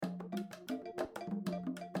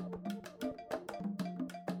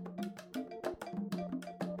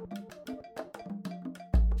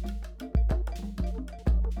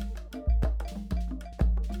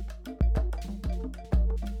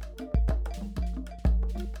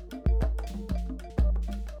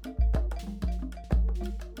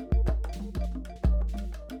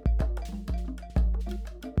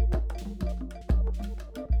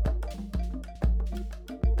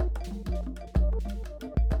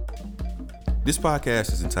This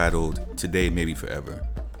podcast is entitled Today Maybe Forever.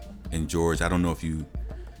 And George, I don't know if you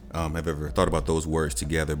have ever thought about those words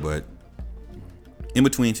together, but in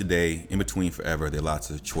between today, in between forever, there are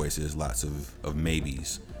lots of choices, lots of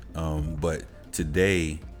maybes. But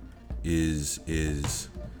today is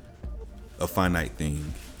a finite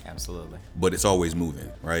thing. Absolutely. But it's always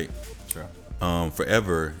moving, right? True.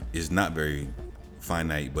 Forever is not very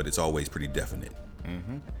finite, but it's always pretty definite.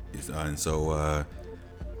 And so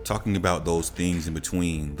talking about those things in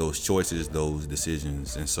between, those choices, those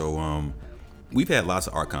decisions. And so we've had lots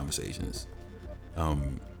of art conversations.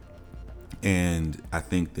 And I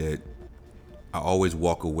think that I always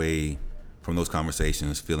walk away from those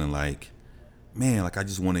conversations feeling like, man, like I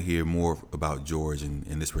just want to hear more about George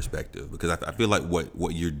in this perspective, because I feel like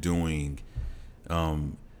what you're doing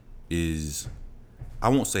is, I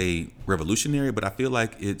won't say revolutionary, but I feel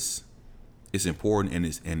like it's important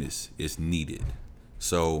and it's needed.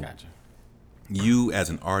 So Gotcha. you as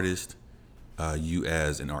an artist, you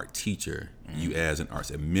as an art teacher, you as an arts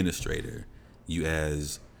administrator, you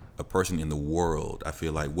as a person in the world, I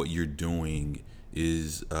feel like what you're doing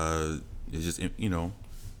is just,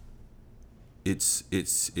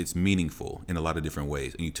 it's meaningful in a lot of different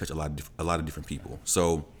ways, and you touch a lot of different people.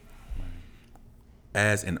 So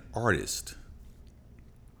as an artist,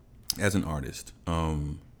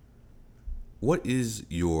 what is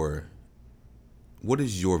your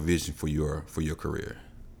vision for your career?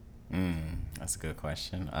 That's a good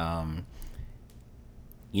question.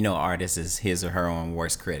 Artist is his or her own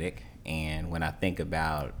worst critic, and when I think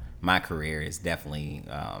about my career, it's definitely,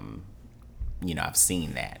 I've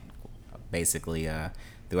seen that. Basically,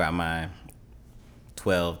 throughout my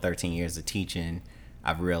 12, 13 years of teaching,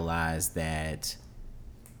 I've realized that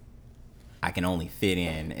I can only fit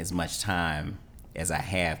in as much time as I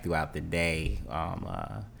have throughout the day,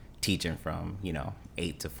 teaching from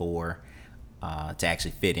 8 to 4 to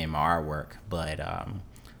actually fit in my artwork. But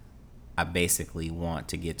I basically want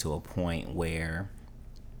to get to a point where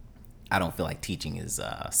I don't feel like teaching is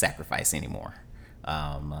a sacrifice anymore.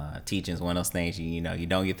 Teaching is one of those things you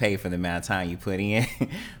don't get paid for the amount of time you put in,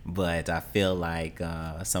 but I feel like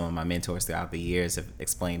some of my mentors throughout the years have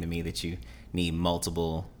explained to me that you need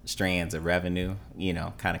multiple strands of revenue,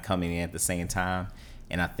 kind of coming in at the same time.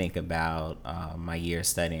 And I think about my year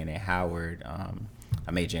studying at Howard. I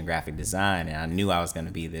majored in graphic design, and I knew I was going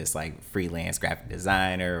to be this like freelance graphic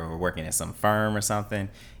designer or working at some firm or something.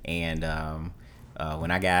 And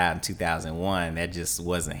when I got out in 2001, that just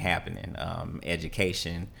wasn't happening.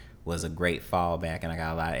 Education was a great fallback, and I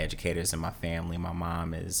got a lot of educators in my family. My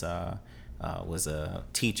mom was a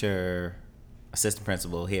teacher, assistant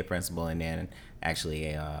principal, head principal, and then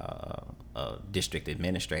actually a district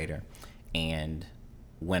administrator. And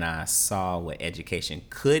when I saw what education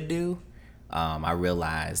could do, I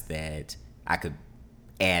realized that I could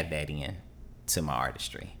add that in to my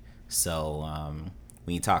artistry. So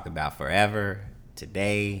when you talk about forever,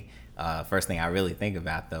 today, first thing I really think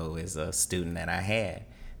about though is a student that I had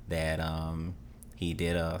that he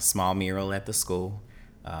did a small mural at the school.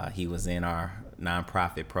 He was in our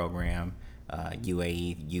nonprofit program,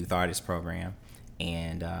 UAE Youth Artist Program,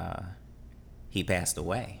 and he passed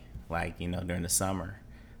away during the summer.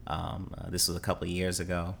 This was a couple of years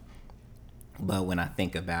ago. But when I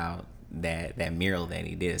think about that mural that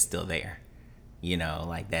he did, is still there.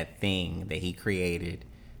 Like that thing that he created,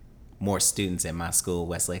 more students at my school,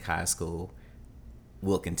 Westlake High School,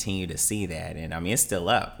 will continue to see that. And I mean, it's still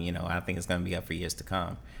up. I think it's going to be up for years to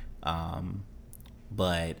come.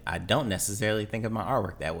 But I don't necessarily think of my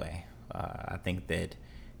artwork that way. I think that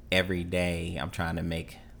every day I'm trying to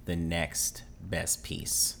make the next best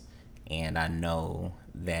piece. And I know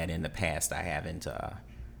that in the past I haven't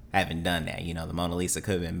done that. The Mona Lisa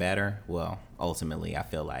could have been better. Well, ultimately, I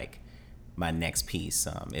feel like my next piece,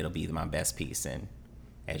 it'll be my best piece. And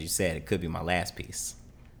as you said, it could be my last piece.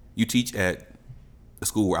 You teach at the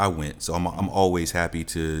school where I went, so I'm always happy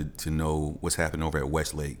to know what's happening over at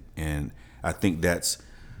Westlake. And I think that's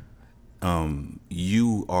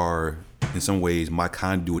you are in some ways my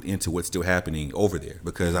conduit into what's still happening over there,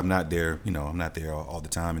 because I'm not there. I'm not there all the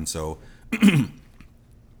time, and so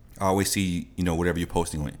I always see, whatever you're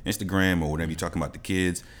posting on Instagram or whatever you're talking about the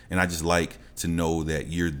kids, and I just like to know that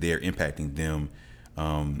you're there impacting them.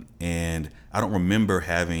 And I don't remember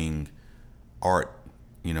having art,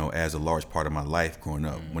 as a large part of my life growing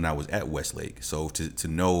up when I was at Westlake. So to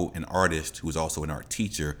know an artist who was also an art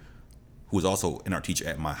teacher, who was also an art teacher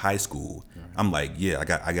at my high school, I'm like, yeah, I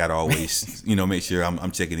got to always, make sure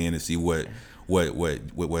I'm checking in to see what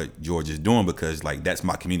George is doing, because like that's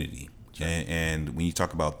my community. Sure. And when you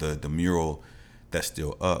talk about the mural that's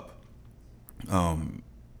still up,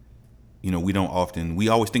 we don't often, we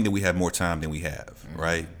always think that we have more time than we have,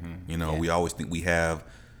 right? We always think we have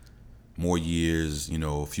more years,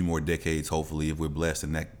 a few more decades, hopefully, if we're blessed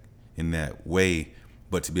in that way.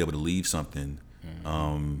 But to be able to leave something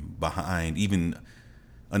behind, even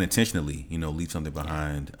unintentionally, leave something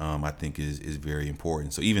behind, I think is very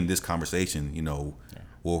important. So even this conversation,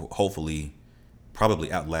 will hopefully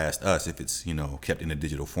probably outlast us if it's, kept in a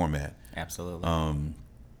digital format. Absolutely.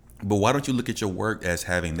 But why don't you look at your work as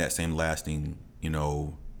having that same lasting,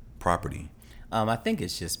 property? I think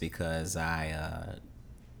it's just because I've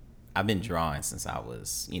been drawing since I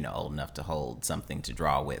was, old enough to hold something to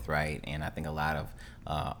draw with, right? And I think a lot of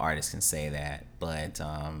artists can say that, but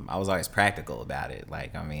I was always practical about it.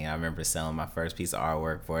 Like, I remember selling my first piece of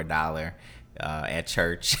artwork for $1 at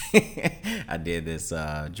church. I did this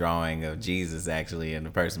drawing of Jesus, actually, and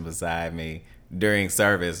the person beside me during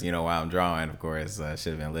service, while I'm drawing, of course,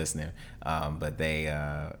 should have been listening. But they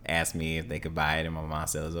asked me if they could buy it, and my mom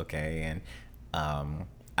said it was okay. And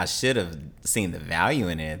I should have seen the value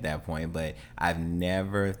in it at that point, but I've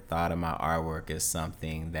never thought of my artwork as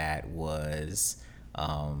something that was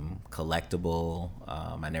collectible.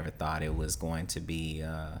 I never thought it was going to be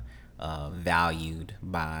valued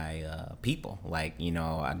by people. Like,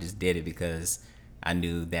 I just did it because I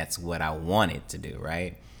knew that's what I wanted to do,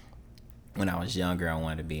 right? When I was younger, I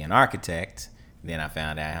wanted to be an architect. Then I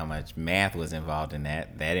found out how much math was involved in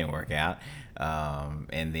that. That didn't work out.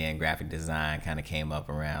 And then graphic design kind of came up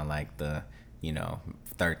around like the,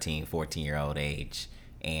 13, 14-year-old age.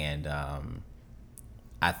 And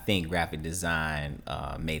I think graphic design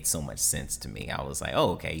made so much sense to me. I was like,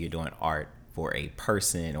 oh, okay, you're doing art for a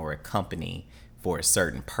person or a company for a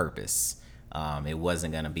certain purpose. It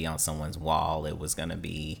wasn't going to be on someone's wall. It was going to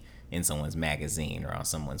be in someone's magazine or on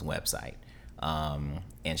someone's website.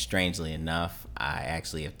 And strangely enough, I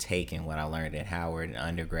actually have taken what I learned at Howard in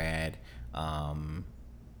undergrad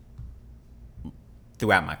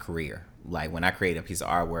throughout my career. Like, when I create a piece of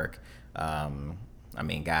artwork,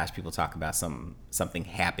 people talk about something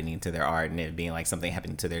happening to their art and it being like something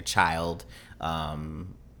happening to their child. I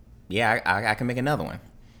can make another one.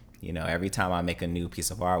 Every time I make a new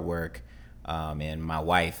piece of artwork, and my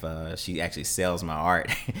wife, she actually sells my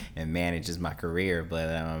art and manages my career.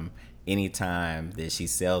 But anytime that she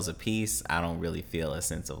sells a piece, I don't really feel a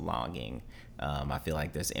sense of longing. I feel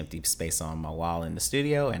like there's empty space on my wall in the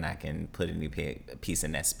studio, and I can put a new piece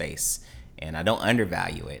in that space. And I don't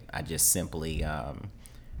undervalue it. I just simply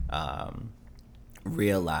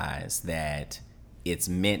realize that it's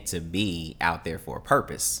meant to be out there for a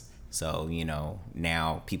purpose. So,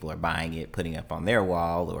 now people are buying it, putting it up on their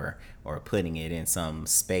wall or putting it in some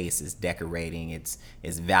space. It's decorating. It's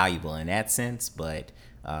valuable in that sense. But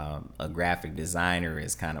a graphic designer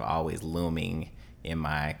is kind of always looming in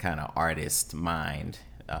my kind of artist mind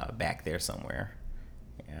back there somewhere.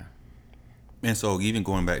 Yeah. And so even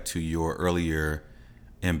going back to your earlier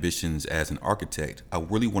ambitions as an architect, I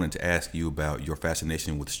really wanted to ask you about your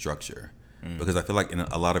fascination with structure. Because I feel like in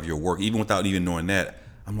a lot of your work, even without even knowing that,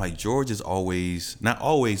 I'm like, George is always, not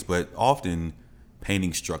always, but often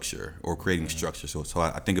painting structure or creating structure. So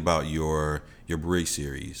I think about your bridge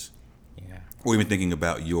series. Yeah. Or even thinking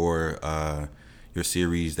about your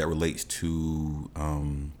series that relates to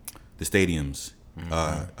the stadiums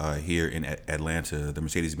here in Atlanta, the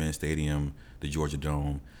Mercedes-Benz Stadium, the Georgia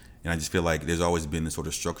Dome. And I just feel like there's always been this sort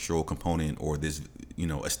of structural component or this,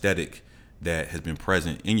 aesthetic that has been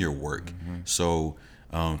present in your work. So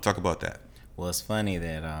talk about that. Well, it's funny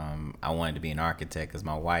that I wanted to be an architect because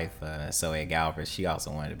my wife, Esohe Galbreath, she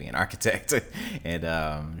also wanted to be an architect.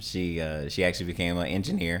 And she actually became an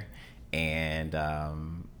engineer. And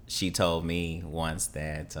she told me once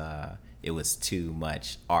that it was too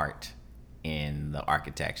much art in the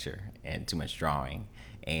architecture and too much drawing.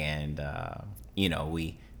 And,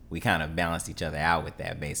 we kind of balanced each other out with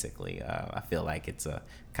that, basically. I feel like it's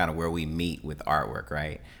kind of where we meet with artwork,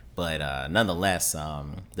 right? But nonetheless,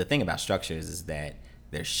 the thing about structures is that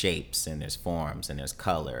there's shapes and there's forms and there's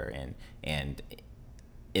color. And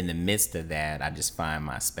in the midst of that, I just find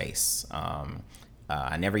my space.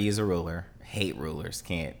 I never use a ruler. Hate rulers.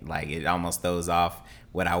 Can't, like, it almost throws off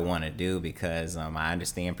what I want to do because I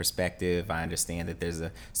understand perspective. I understand that there's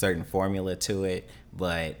a certain formula to it.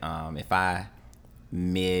 But if I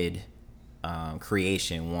mid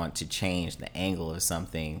creation want to change the angle of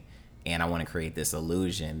something and I want to create this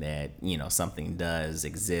illusion that something does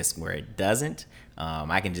exist where it doesn't,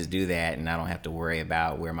 I can just do that and I don't have to worry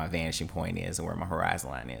about where my vanishing point is or where my horizon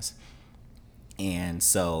line is. And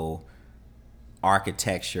so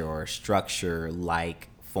architecture or structure like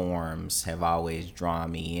forms have always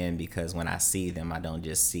drawn me in because when I see them, I don't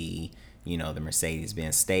just see the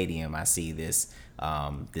Mercedes-Benz Stadium. I see this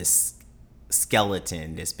this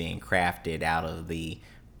skeleton that's being crafted out of the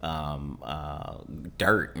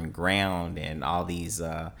dirt and ground, and all these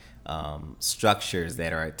structures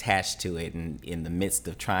that are attached to it, and in the midst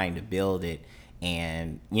of trying to build it.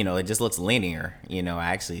 And it just looks linear. I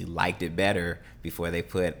actually liked it better before they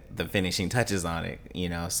put the finishing touches on it.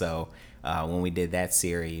 So when we did that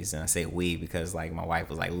series, and I say we because like my wife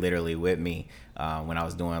was like literally with me when I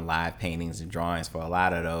was doing live paintings and drawings for a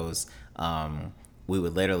lot of those. We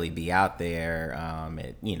would literally be out there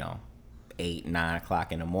at 8-9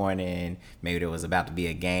 o'clock in the morning. Maybe there was about to be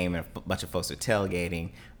a game and a bunch of folks were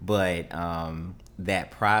tailgating, but that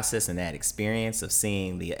process and that experience of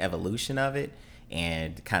seeing the evolution of it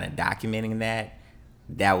and kind of documenting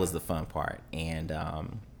that was the fun part. And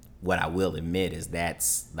what I will admit is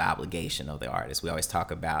that's the obligation of the artist. We always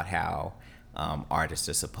talk about how artists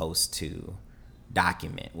are supposed to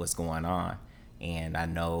document what's going on. And I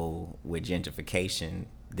know with gentrification,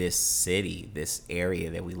 this city, this area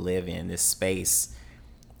that we live in, this space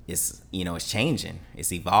is, it's changing,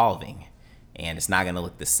 it's evolving, and it's not going to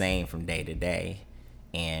look the same from day to day.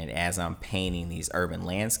 And as I'm painting these urban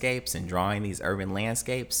landscapes and drawing these urban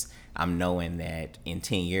landscapes, I'm knowing that in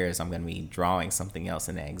 10 years, I'm going to be drawing something else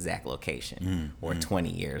in that exact location, or 20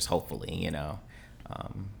 years, hopefully,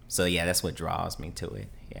 So yeah, that's what draws me to it.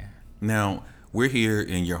 Yeah. Now, we're here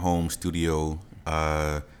in your home studio,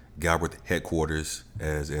 Galbreath headquarters,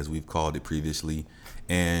 as we've called it previously.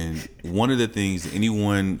 And one of the things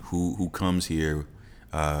anyone who comes here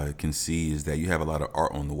can see is that you have a lot of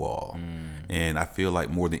art on the wall. And I feel like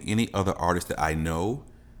more than any other artist that I know,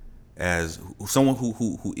 as someone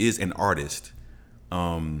who is an artist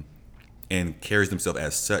and carries themselves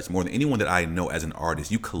as such, more than anyone that I know as an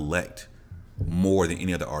artist, you collect more than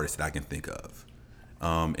any other artist that I can think of.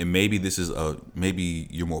 And maybe maybe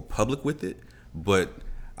you're more public with it, but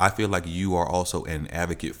I feel like you are also an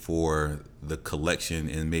advocate for the collection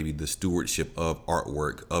and maybe the stewardship of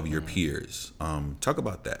artwork of your peers. Talk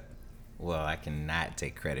about that. Well, I cannot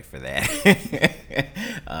take credit for that.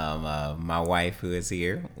 My wife, who is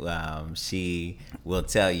here, she will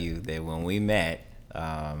tell you that when we met,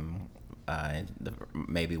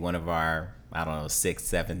 maybe one of our, 6,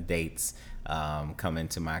 7 dates, coming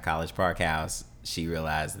to my College Park house, she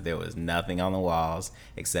realized that there was nothing on the walls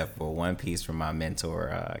except for one piece from my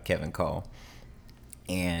mentor, Kevin Cole.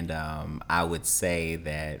 And I would say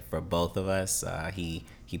that for both of us, he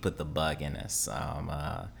put the bug in us.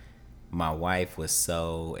 My wife was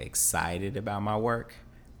so excited about my work,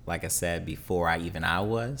 like I said before, I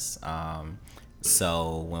was.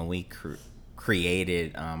 So when we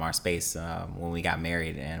created our space, when we got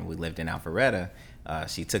married and we lived in Alpharetta,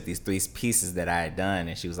 she took these 3 pieces that I had done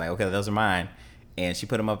and she was like, okay, those are mine. And she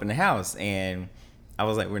put them up in the house. And I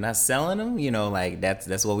was like, we're not selling them, like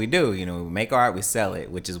that's what we do. We make art, we sell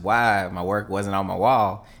it, which is why my work wasn't on my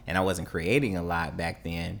wall and I wasn't creating a lot back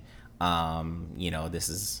then. This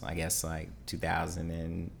is, I guess, like 2000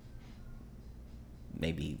 and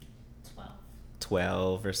maybe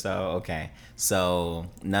 12 or so. Okay. So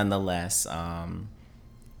nonetheless, the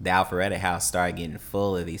Alpharetta house started getting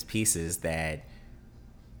full of these pieces that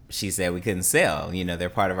she said we couldn't sell. They're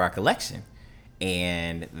part of our collection.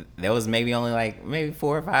 And there was maybe only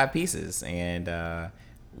 4 or 5 pieces. And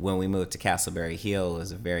when we moved to Castleberry Hill, it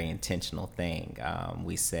was a very intentional thing.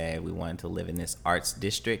 We said we wanted to live in this arts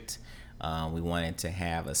district. We wanted to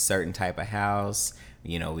have a certain type of house.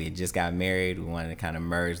 We had just got married. We wanted to kind of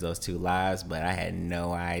merge those 2 lives, but I had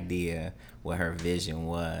no idea what her vision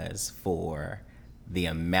was for the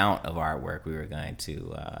amount of artwork we were going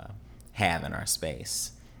to have in our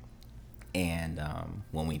space. And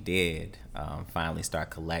when we did finally start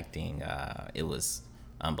collecting, it was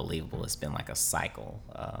unbelievable. It's been like a cycle.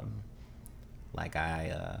 I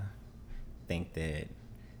think that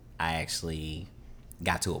I actually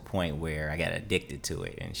got to a point where I got addicted to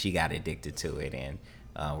it, and she got addicted to it, and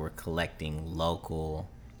we're collecting local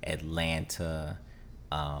Atlanta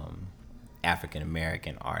African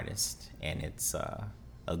American artists, and it's a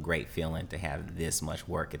great feeling to have this much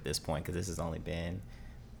work at this point, because this has only been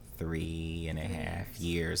 3.5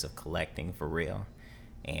 years of collecting for real.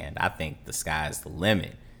 And I think the sky's the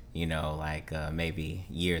limit. Maybe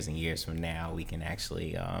years and years from now we can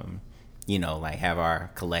actually have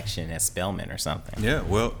our collection at Spelman or something. Yeah,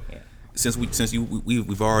 well, yeah. Since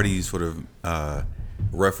we've already sort of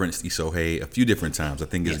referenced Esohe a few different times, I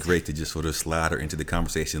think it's great to just sort of slide her into the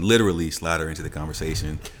conversation, literally slide her into the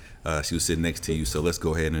conversation. She was sitting next to you, so let's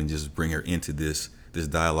go ahead and just bring her into this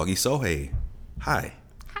dialogue. Esohe, hi.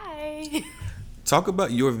 Hi. Talk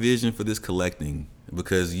about your vision for this collecting,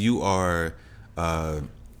 because you are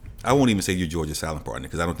I won't even say you're George's silent partner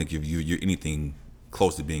because I don't think you're anything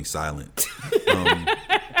close to being silent.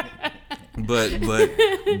 But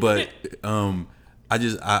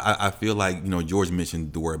I feel like, George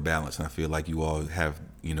mentioned the word balance, and I feel like you all have,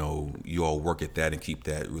 you all work at that and keep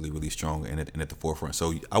that really, really strong and at the forefront.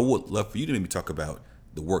 So I would love for you to maybe talk about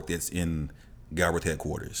the work that's in Galbreath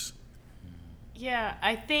headquarters. Yeah,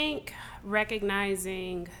 I think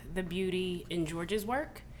recognizing the beauty in George's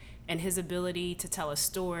work and his ability to tell a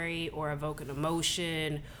story or evoke an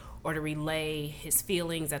emotion or to relay his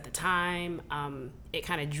feelings at the time, it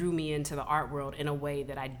kind of drew me into the art world in a way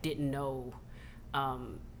that I didn't know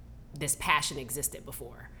this passion existed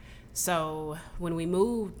before. So when we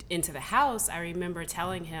moved into the house, I remember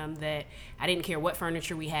telling him that I didn't care what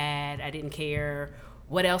furniture we had. I didn't care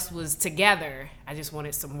what else was together. I just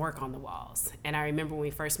wanted some work on the walls. And I remember when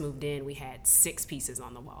we first moved in, we had 6 pieces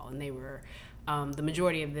on the wall, and they were the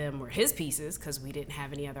majority of them were his pieces because we didn't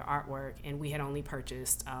have any other artwork, and we had only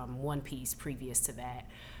purchased 1 piece previous to that.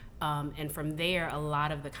 And from there, a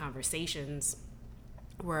lot of the conversations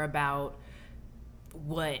were about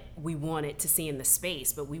what we wanted to see in the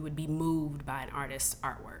space, but we would be moved by an artist's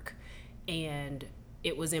artwork. And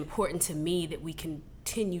it was important to me that we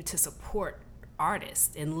continue to support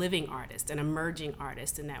artists and living artists and emerging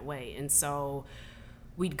artists in that way. And so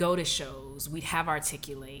we'd go to shows, we have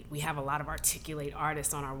a lot of Articulate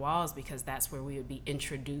artists on our walls because that's where we would be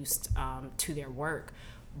introduced to their work.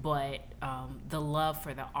 But the love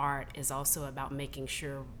for the art is also about making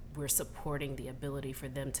sure we're supporting the ability for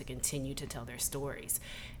them to continue to tell their stories.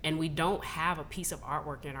 And we don't have a piece of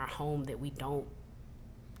artwork in our home that we don't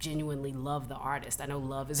genuinely love the artist. I know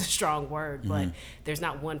love is a strong word, but there's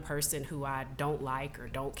not one person who I don't like or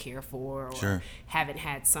don't care for or haven't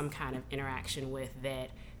had some kind of interaction with that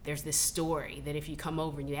there's this story that if you come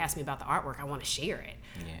over and you ask me about the artwork, I want to share it.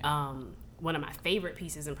 Yeah. One of my favorite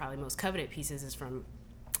pieces and probably most coveted pieces is from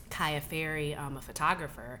Kaya Ferry, a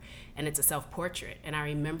photographer, and it's a self-portrait. And I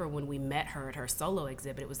remember when we met her at her solo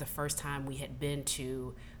exhibit, it was the first time we had been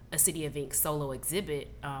to a City of Ink solo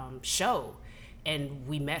exhibit show. And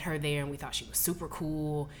we met her there and we thought she was super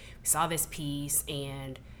cool. We saw this piece,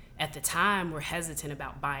 and at the time we're hesitant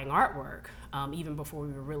about buying artwork, even before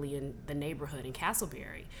we were really in the neighborhood in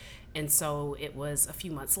Castleberry. And so it was a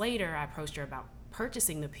few months later, I approached her about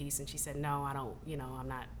purchasing the piece, and she said, no, I don't, I'm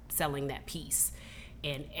not selling that piece.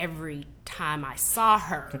 And every time I saw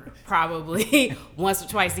her, probably once or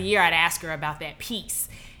twice a year, I'd ask her about that piece.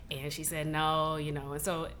 And she said, no, and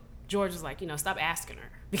so George was like, stop asking her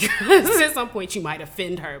because at some point you might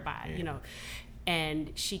offend her by,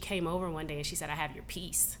 And she came over one day and she said, I have your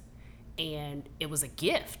piece. And it was a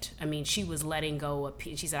gift. I mean, she was letting go of,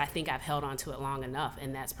 she said, I think I've held on to it long enough.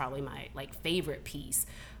 And that's probably my favorite piece,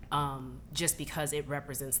 just because it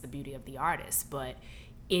represents the beauty of the artist. But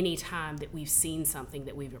anytime that we've seen something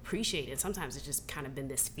that we've appreciated, sometimes it's just kind of been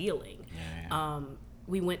this feeling.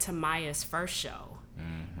 We went to Maya's first show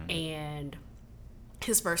and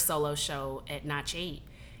his first solo show at Notch 8.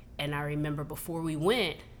 And I remember before we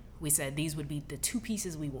went, we said these would be the 2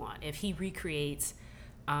 pieces we want. If he recreates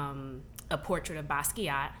a portrait of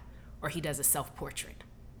Basquiat or he does a self-portrait.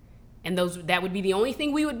 And that would be the only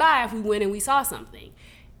thing we would buy if we went and we saw something.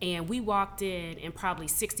 And we walked in and probably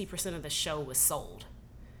 60% of the show was sold.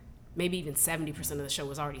 Maybe even 70% of the show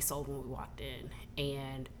was already sold when we walked in.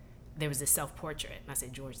 And there was this self-portrait. And I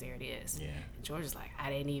said, George, there it is. Yeah. And George was like, I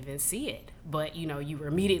didn't even see it. But, you were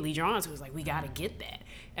immediately drawn to it. It was like, we got to get that.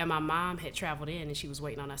 And my mom had traveled in and she was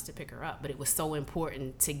waiting on us to pick her up. But it was so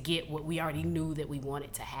important to get what we already knew that we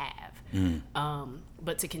wanted to have.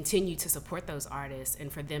 But to continue to support those artists and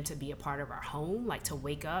for them to be a part of our home, like to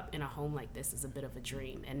wake up in a home like this is a bit of a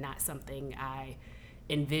dream and not something I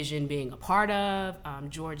envision being a part of.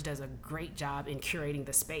 George does a great job in curating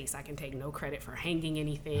the space. I can take no credit for hanging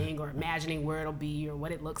anything or imagining where it'll be or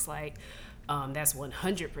what it looks like. That's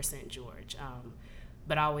 100% George.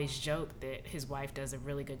 But I always joke that his wife does a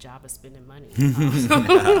really good job of spending money.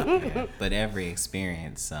 Yeah. But every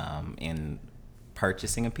experience in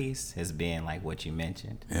purchasing a piece has been like what you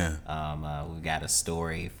mentioned. Yeah. We've got a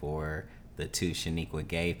story for the 2 Shaniqua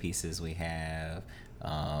Gay pieces we have.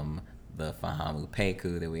 The Fahamu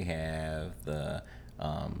Peku that we have, the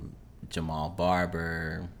Jamal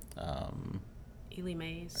Barber, Ely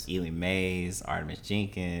Mays, Artemis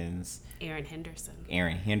Jenkins, Aaron Henderson,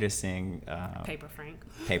 Paper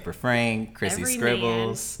Frank, Chrissy every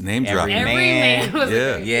Scribbles, name dropping. Every man was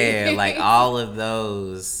yeah, like all of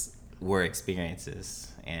those were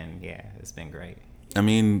experiences, and yeah, it's been great. I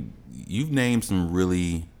mean, you've named some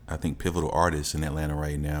really, I think, pivotal artists in Atlanta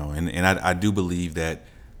right now, and I do believe that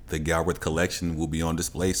the Galbreath collection will be on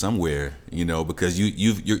display somewhere, because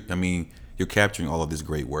you're capturing all of this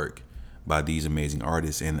great work by these amazing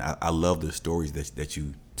artists, and I love the stories that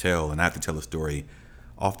you tell. And I have to tell a story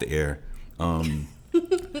off the air.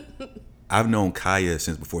 I've known Kaya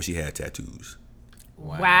since before she had tattoos.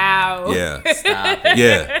 Wow. Yeah. Stop it.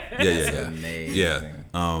 Yeah. That's amazing. Yeah.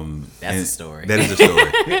 That's a story. That is a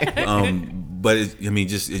story. But it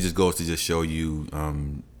just goes to just show you,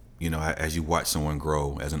 as you watch someone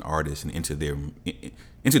grow as an artist and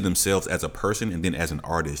into themselves as a person and then as an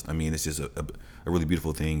artist. I mean, it's just a really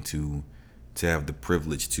beautiful thing to have the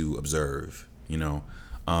privilege to observe. And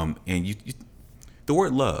you the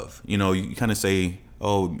word love. You kind of say,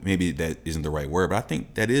 oh, maybe that isn't the right word, but I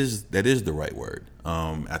think that is the right word.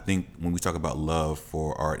 I think when we talk about love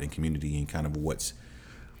for art and community and kind of what's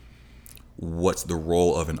the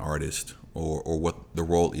role of an artist or what the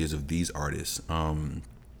role is of these artists,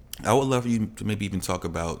 I would love for you to maybe even talk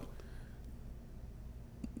about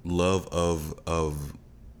love of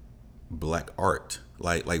Black art.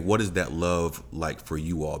 Like what is that love like for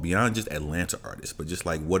you all beyond just Atlanta artists, but just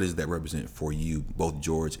like what does that represent for you, both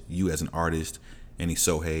George, you as an artist, and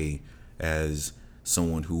Esohe as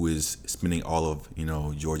someone who is spending all of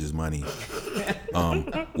George's money,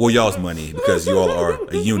 y'all's money, because you all are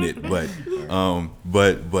a unit, but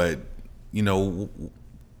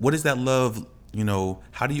what is that love?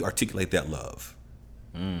 How do you articulate that love?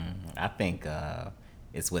 I think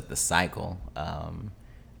it's with the cycle.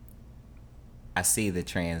 I see the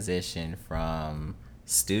transition from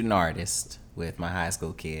student artist with my high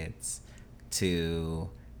school kids to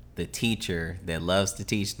the teacher that loves to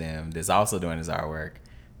teach them, that's also doing his artwork,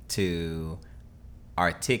 to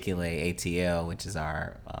Articulate ATL, which is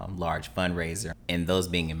our large fundraiser. And those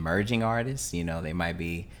being emerging artists, they might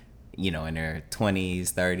be, in their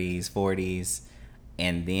 20s, 30s, 40s,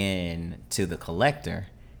 and then to the collector.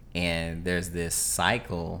 And there's this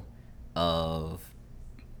cycle of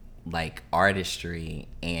like artistry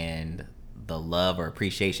and the love or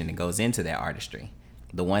appreciation that goes into that artistry.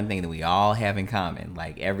 The one thing that we all have in common,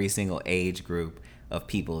 like every single age group of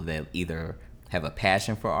people that either have a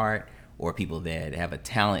passion for art or people that have a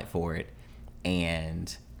talent for it,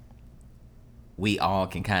 and we all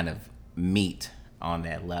can kind of meet on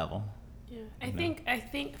that level. Yeah, I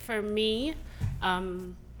think for me,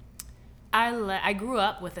 I grew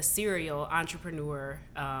up with a serial entrepreneur,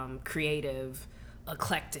 creative,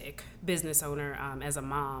 eclectic business owner as a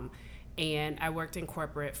mom. And I worked in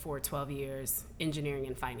corporate for 12 years, engineering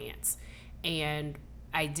and finance. And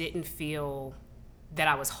I didn't feel that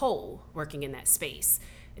I was whole working in that space.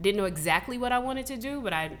 I didn't know exactly what I wanted to do,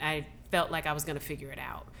 but I felt like I was going to figure it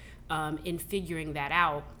out. In figuring that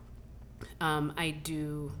out, I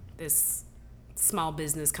do this small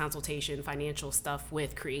business consultation, financial stuff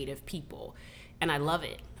with creative people. And I love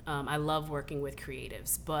it. I love working with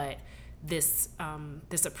creatives. But this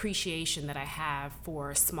appreciation that I have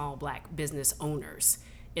for small Black business owners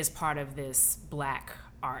is part of this Black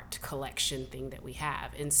art collection thing that we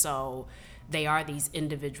have. And so they are these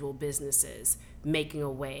individual businesses making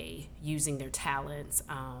a way, using their talents,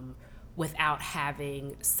 without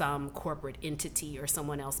having some corporate entity or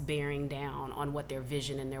someone else bearing down on what their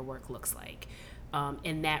vision and their work looks like.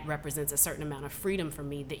 And that represents a certain amount of freedom for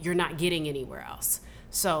me that you're not getting anywhere else.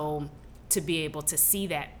 So to be able to see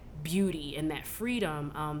that beauty and that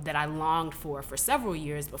freedom that I longed for several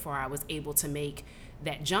years before I was able to make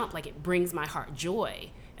that jump, like it brings my heart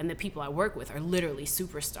joy. And the people I work with are literally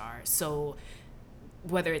superstars. So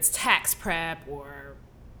whether it's tax prep or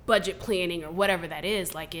budget planning or whatever that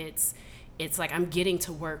is, like it's like I'm getting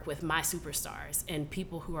to work with my superstars and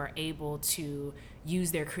people who are able to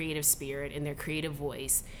use their creative spirit and their creative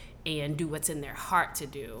voice and do what's in their heart to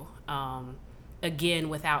do. Again,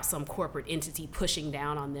 without some corporate entity pushing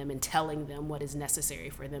down on them and telling them what is necessary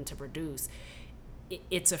for them to produce.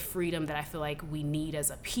 It's a freedom that I feel like we need as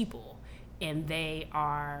a people. And they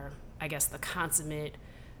are, I guess, the consummate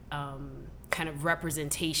kind of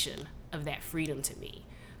representation of that freedom to me.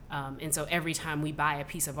 And so every time we buy a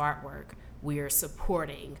piece of artwork, we are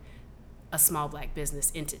supporting a small Black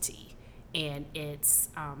business entity. And it's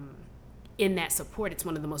in that support, it's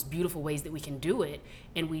one of the most beautiful ways that we can do it.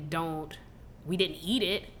 And we didn't eat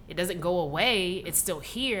it. It doesn't go away. It's still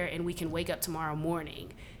here, and we can wake up tomorrow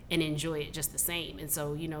morning and enjoy it just the same. And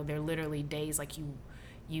so, there are literally days like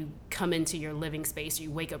you come into your living space, or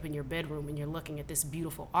you wake up in your bedroom and you're looking at this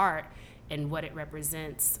beautiful art and what it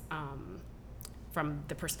represents from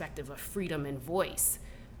the perspective of freedom and voice.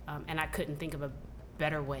 And I couldn't think of a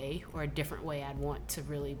better way or a different way I'd want to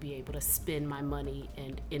really be able to spend my money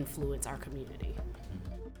and influence our community.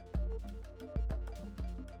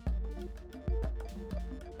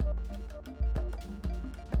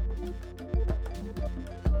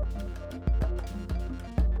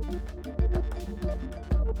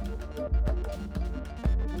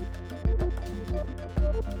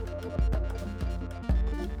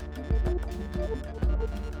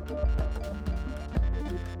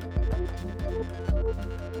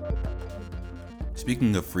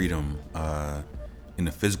 Speaking of freedom, in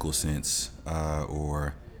the physical sense,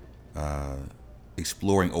 or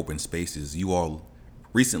exploring open spaces, you all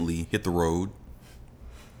recently hit the road,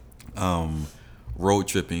 road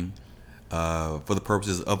tripping, for the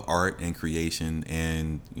purposes of art and creation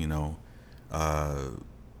and,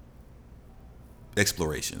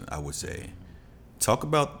 exploration, I would say. Talk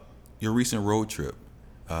about your recent road trip,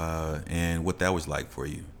 and what that was like for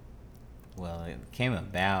you. Well, it came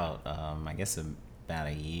about, I guess, about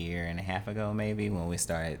a year and a half ago, maybe, when we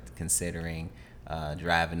started considering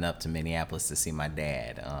driving up to Minneapolis to see my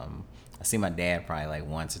dad. I see my dad probably like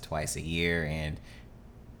once or twice a year, and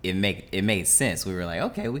it made sense. We were like,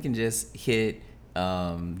 okay, we can just hit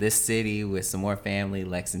this city with some more family,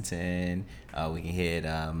 Lexington. We can hit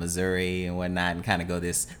Missouri and whatnot, and kind of go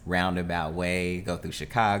this roundabout way, go through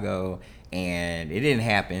Chicago. And it didn't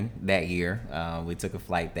happen that year. We took a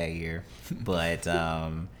flight that year, but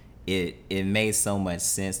it made so much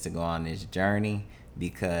sense to go on this journey,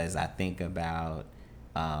 because I think about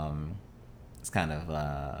it's kind of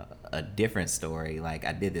a different story. Like,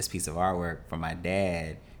 I did this piece of artwork for my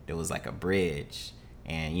dad. There was like a bridge,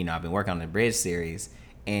 and I've been working on the bridge series,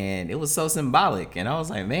 and it was so symbolic. And I was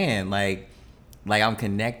like, man, like I'm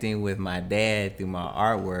connecting with my dad through my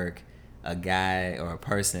artwork, a guy or a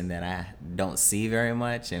person that I don't see very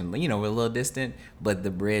much, and we're a little distant, but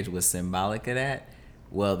the bridge was symbolic of that.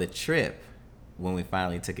 Well, the trip, when we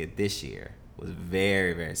finally took it this year, was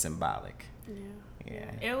very, very symbolic.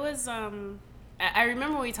 Yeah. It was I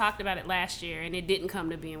remember we talked about it last year, and it didn't come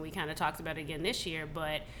to be, and we kind of talked about it again this year.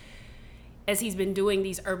 But as he's been doing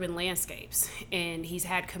these urban landscapes, and he's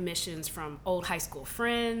had commissions from old high school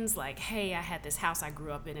friends, like, hey, I had this house I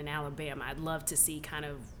grew up in Alabama. I'd love to see kind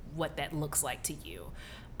of what that looks like to you.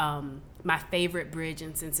 My favorite bridge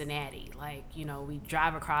in Cincinnati, like, we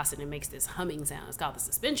drive across it and it makes this humming sound. It's called the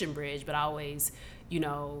suspension bridge, but I always,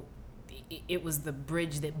 it was the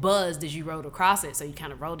bridge that buzzed as you rode across it. So you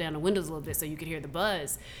kind of rolled down the windows a little bit so you could hear the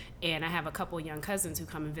buzz. And I have a couple of young cousins who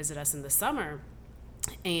come and visit us in the summer.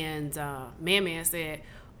 And Man said,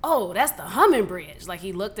 oh, that's the humming bridge. Like,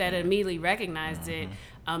 he looked at it, immediately recognized it.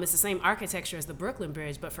 It's the same architecture as the Brooklyn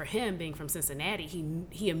Bridge, but for him, being from Cincinnati,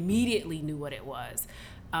 he immediately knew what it was.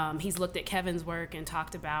 He's looked at Kevin's work and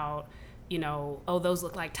talked about, oh, those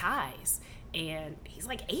look like ties. And he's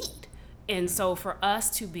like 8. And so for us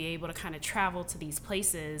to be able to kind of travel to these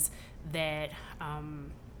places that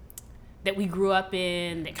that we grew up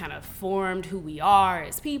in, that kind of formed who we are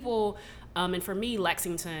as people, and for me,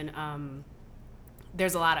 Lexington,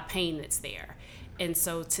 there's a lot of pain that's there. And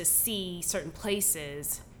so to see certain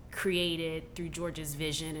places created through George's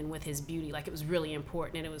vision and with his beauty, like, it was really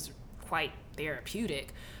important, and it was quite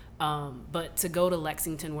therapeutic. But to go to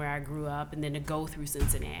Lexington, where I grew up, and then to go through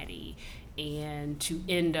Cincinnati, and to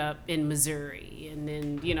end up in Missouri, and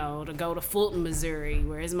then, to go to Fulton, Missouri,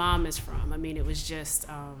 where his mom is from. I mean, it was just,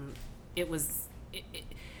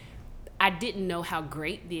 I didn't know how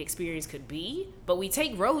great the experience could be, but we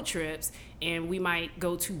take road trips and we might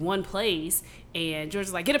go to one place and George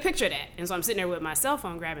is like, get a picture of that. And so I'm sitting there with my cell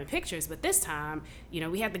phone grabbing pictures, but this time,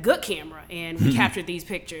 we had the good camera and we captured these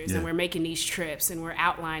pictures, and we're making these trips and we're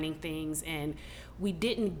outlining things, and we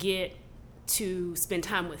didn't get to spend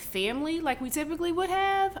time with family like we typically would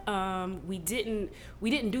have. We didn't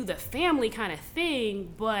do the family kind of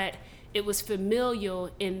thing, but it was familial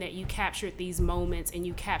in that you captured these moments and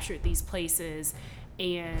you captured these places,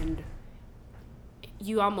 and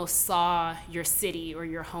you almost saw your city or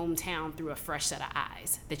your hometown through a fresh set of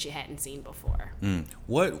eyes that you hadn't seen before.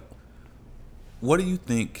 What do you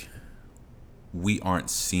think we aren't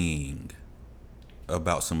seeing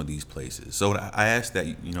about some of these places? So I asked that,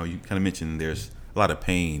 you kind of mentioned there's a lot of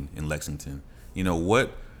pain in Lexington.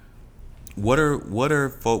 What are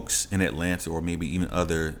folks in Atlanta, or maybe even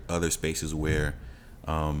other spaces where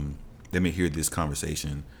they may hear this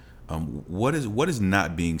conversation? What is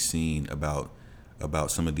not being seen about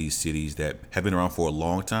some of these cities that have been around for a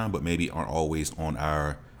long time, but maybe aren't always on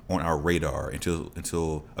our radar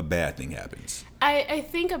until a bad thing happens? I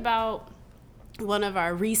think about one of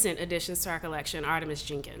our recent additions to our collection, Artemis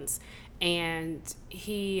Jenkins, and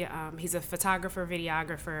he's a photographer,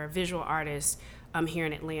 videographer, visual artist here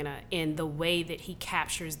in Atlanta, and the way that he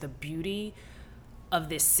captures the beauty of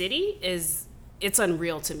this city it's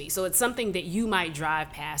unreal to me. So it's something that you might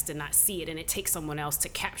drive past and not see it, and it takes someone else to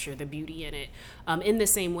capture the beauty in it. In the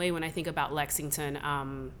same way, when I think about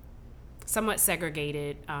Lexington, somewhat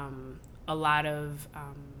segregated, a lot of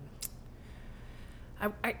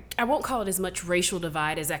I won't call it as much racial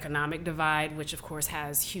divide as economic divide, which of course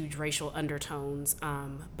has huge racial undertones.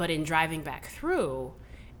 But in driving back through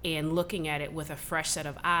and looking at it with a fresh set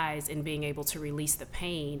of eyes and being able to release the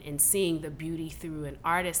pain and seeing the beauty through an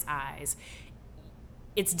artist's eyes.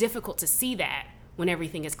 It's difficult to see that when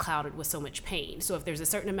everything is clouded with so much pain. So if there's a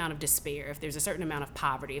certain amount of despair, if there's a certain amount of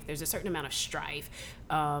poverty, if there's a certain amount of strife,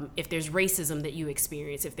 if there's racism that you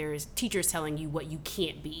experience, if there's teachers telling you what you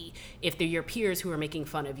can't be, if they're your peers who are making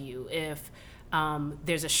fun of you, if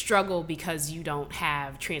there's a struggle because you don't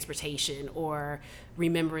have transportation or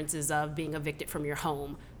remembrances of being evicted from your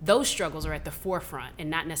home, those struggles are at the forefront and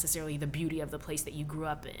not necessarily the beauty of the place that you grew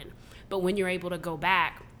up in. But when you're able to go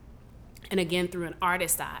back, and again, through an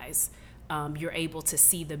artist's eyes, you're able to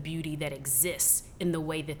see the beauty that exists in the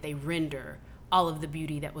way that they render all of the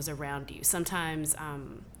beauty that was around you. Sometimes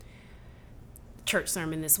church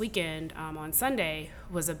sermon this weekend on Sunday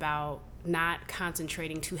was about not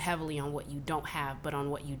concentrating too heavily on what you don't have, but on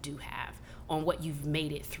what you do have, on what you've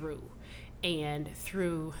made it through. And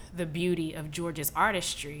through the beauty of George's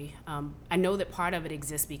artistry, I know that part of it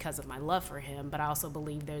exists because of my love for him, but I also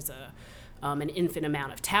believe there's an infinite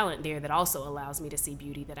amount of talent there that also allows me to see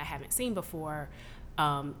beauty that I haven't seen before.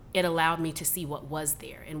 It allowed me to see what was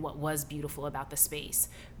there and what was beautiful about the space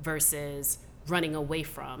versus running away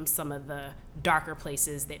from some of the darker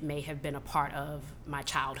places that may have been a part of my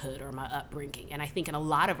childhood or my upbringing. And I think in a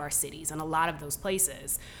lot of our cities and a lot of those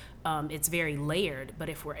places, it's very layered, but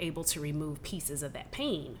if we're able to remove pieces of that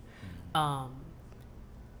pain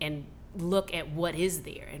and look at what is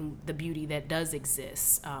there and the beauty that does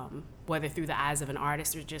exist, whether through the eyes of an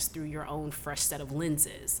artist or just through your own fresh set of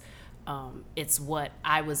lenses, it's what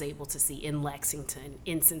I was able to see in Lexington,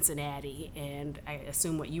 in Cincinnati, and I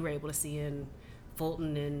assume what you were able to see in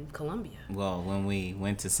Fulton and Columbia. Well, when we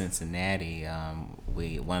went to Cincinnati,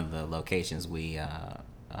 one of the locations we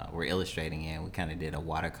were illustrating in, we kind of did a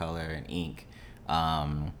watercolor and ink.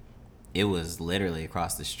 It was literally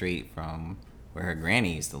across the street from where her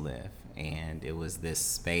granny used to live, and it was this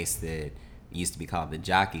space that used to be called the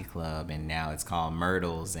Jockey Club, and now it's called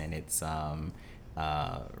Myrtles, and it's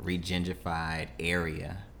regentrified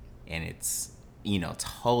area, and it's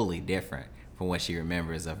totally different from what she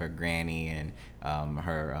remembers of her granny and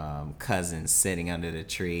her cousins sitting under the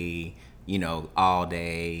tree all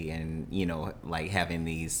day, and like having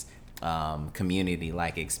these community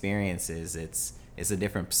like experiences. It's a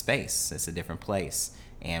different space, it's a different place.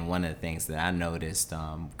 And one of the things that I noticed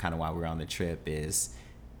kind of while we were on the trip is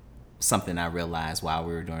something I realized while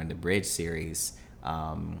we were doing the bridge series.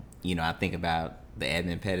 I think about the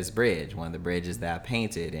Edmund Pettus Bridge, one of the bridges that I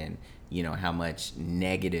painted, and how much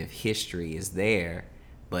negative history is there,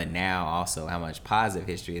 but now also how much positive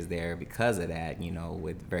history is there because of that,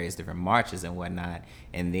 with various different marches and whatnot.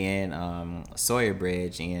 And then Sawyer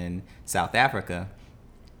Bridge in South Africa,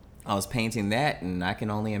 I was painting that, and I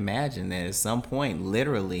can only imagine that at some point,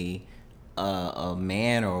 literally, a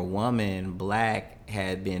man or a woman, black,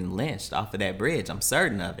 had been lynched off of that bridge. I'm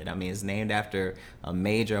certain of it. I mean, it's named after a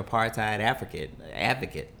major apartheid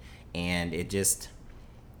advocate, and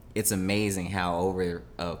it's amazing how over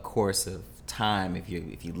a course of time, if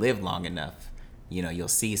you live long enough, you'll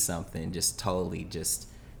see something just totally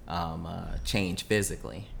change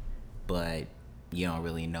physically, but you don't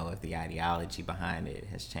really know if the ideology behind it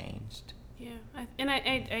has changed. Yeah,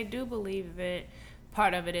 I do believe that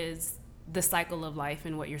part of it is the cycle of life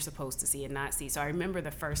and what you're supposed to see and not see. So I remember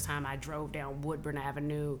the first time I drove down Woodburn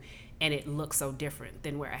Avenue, and it looked so different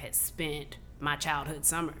than where I had spent my childhood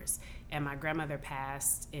summers. And my grandmother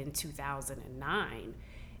passed in 2009,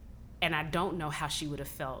 and I don't know how she would have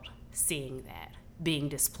felt seeing that, being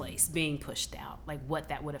displaced, being pushed out, like what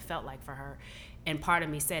that would have felt like for her. And part of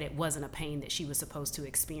me said it wasn't a pain that she was supposed to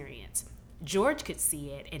experience. George could see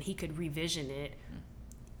it, and he could revision it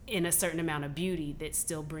in a certain amount of beauty that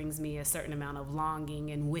still brings me a certain amount of longing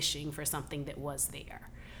and wishing for something that was there.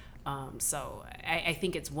 So I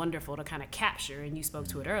think it's wonderful to kind of capture, and you spoke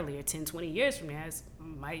to it earlier, 10, 20 years from now, it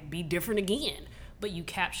might be different again, but you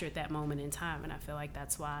captured that moment in time, and I feel like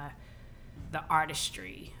that's why the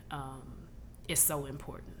artistry is so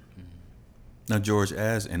important. Now, George,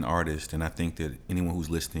 as an artist, and I think that anyone who's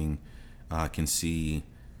listening can see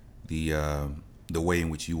the way in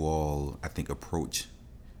which you all, I think, approach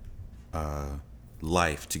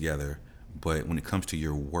life together, but when it comes to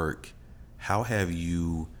your work, how have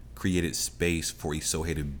you created space for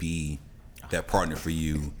Esohe to be that partner for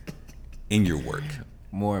you in your work?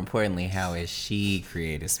 More importantly, how has she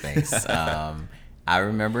created space? I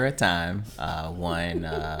remember a time when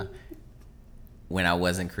I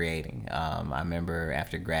wasn't creating. I remember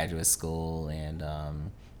after graduate school and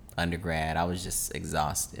undergrad, I was just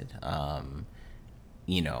exhausted. I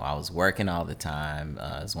was working all the time.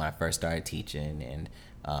 It was when I first started teaching, and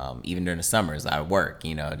Even during the summers, I work,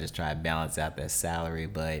 just try to balance out that salary.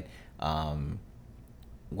 But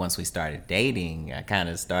once we started dating, I kind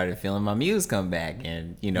of started feeling my muse come back,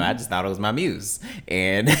 and I just thought it was my muse.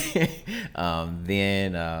 And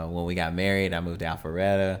then when we got married, I moved to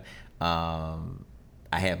Alpharetta.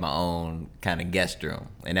 I had my own kind of guest room,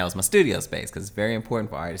 and that was my studio space, because it's very important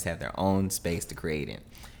for artists to have their own space to create in.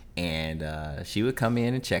 And she would come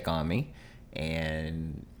in and check on me,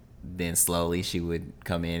 and then slowly she would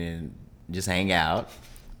come in and just hang out.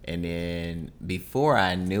 And then before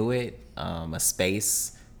I knew it, a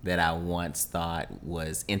space that I once thought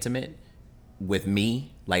was intimate with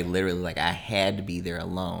me, like literally, like I had to be there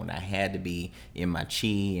alone. I had to be in my chi,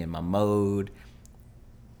 in my mode.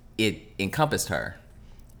 It encompassed her,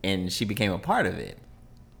 and she became a part of it.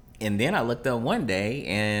 And then I looked up one day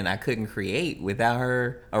and I couldn't create without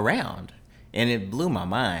her around, and it blew my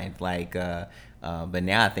mind. But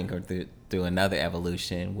now I think through another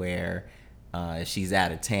evolution where she's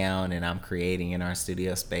out of town and I'm creating in our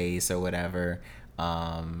studio space or whatever.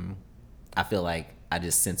 I feel like I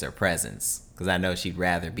just sense her presence, because I know she'd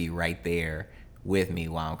rather be right there with me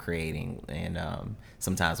while I'm creating. And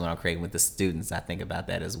sometimes when I'm creating with the students, I think about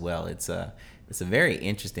that as well. It's a very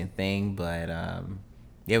interesting thing, but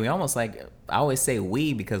yeah, we almost I always say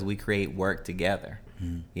we, because we create work together.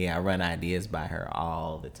 Mm-hmm. Yeah, I run ideas by her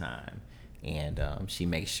all the time, and she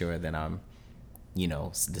makes sure that I'm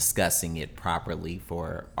discussing it properly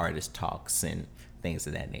for artist talks and things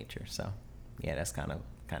of that nature. So yeah, that's kind of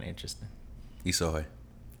interesting. Esohe.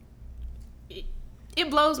 It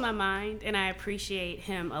blows my mind, and I appreciate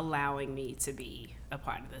him allowing me to be a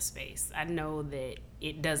part of the space. I know that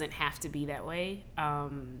it doesn't have to be that way,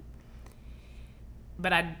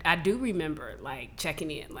 but I do remember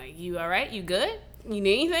checking in, you all right, you good, you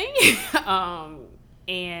need anything?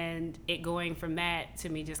 And it going from that to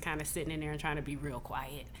me just kind of sitting in there and trying to be real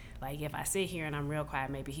quiet. If I sit here and I'm real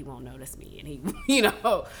quiet, maybe he won't notice me, and he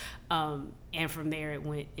and from there it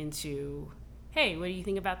went into, hey, what do you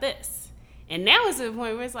think about this? And now it's to the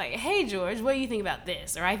point where it's like, hey, George, what do you think about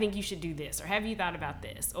this? Or I think you should do this. Or have you thought about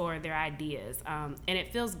this? Or their ideas. And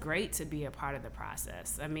it feels great to be a part of the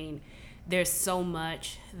process. I mean, there's so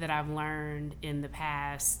much that I've learned in the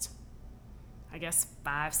past, I guess,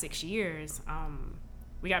 5-6 years.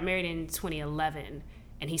 We got married in 2011,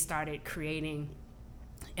 and he started creating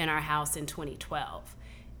in our house in 2012.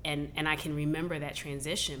 And I can remember that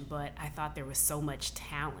transition, but I thought there was so much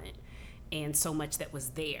talent and so much that was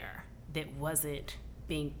there that wasn't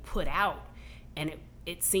being put out. And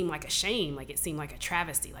it seemed like a shame, it seemed like a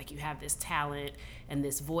travesty. You have this talent and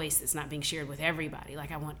this voice that's not being shared with everybody.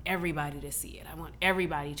 I want everybody to see it. I want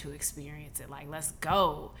everybody to experience it. Let's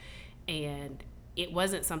go. And it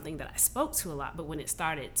wasn't something that I spoke to a lot, but when it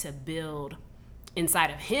started to build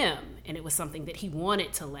inside of him, and it was something that he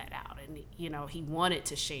wanted to let out, and he wanted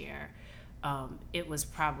to share, it was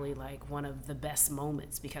probably one of the best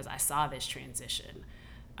moments, because I saw this transition.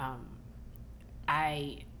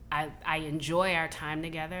 I enjoy our time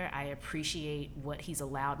together. I appreciate what he's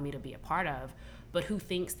allowed me to be a part of, but who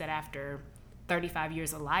thinks that after 35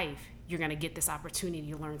 years of life, you're going to get this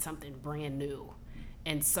opportunity to learn something brand new?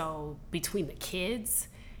 And so between the kids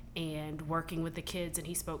and working with the kids, and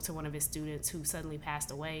he spoke to one of his students who suddenly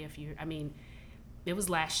passed away it was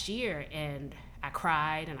last year, and I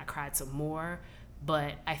cried some more,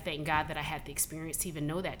 but I thank God that I had the experience to even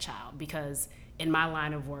know that child, because in my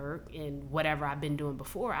line of work and whatever I've been doing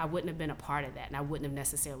before, I wouldn't have been a part of that, and I wouldn't have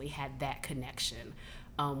necessarily had that connection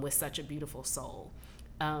with such a beautiful soul.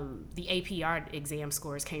 The AP Art exam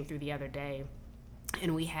scores came through the other day,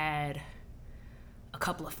 and we had a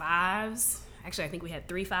couple of 5s. Actually, I think we had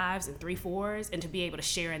 3 5s and 3 4s, and to be able to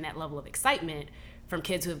share in that level of excitement from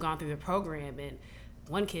kids who have gone through the program. And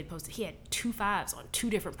one kid posted he had 2 5s on 2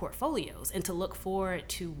 different portfolios, and to look forward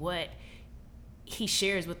to what he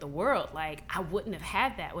shares with the world. I wouldn't have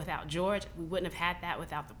had that without George. We wouldn't have had that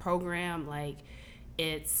without the program. I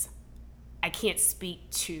can't speak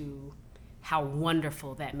to how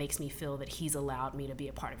wonderful that makes me feel that he's allowed me to be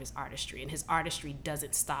a part of his artistry. And his artistry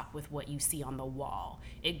doesn't stop with what you see on the wall.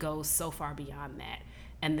 It goes so far beyond that.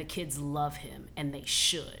 And the kids love him, and they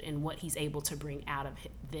should. And what he's able to bring out of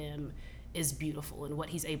them is beautiful, and what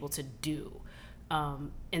he's able to do.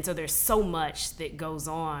 And so there's so much that goes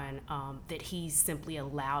on that he's simply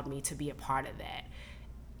allowed me to be a part of that.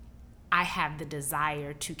 I have the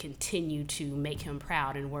desire to continue to make him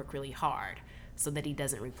proud and work really hard so that he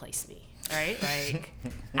doesn't replace me, right?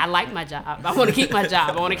 I like my job. I want to keep my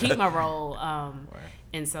job. I want to keep my role.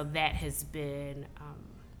 And so that has been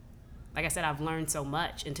like I said, I've learned so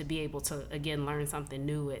much, and to be able to again learn something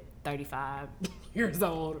new at 35 years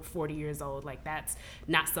old, 40 years old, like that's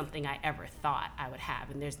not something I ever thought I would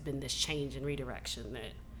have. And there's been this change and redirection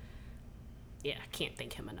that, yeah, I can't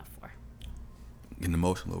thank him enough for. Getting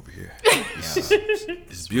emotional over here.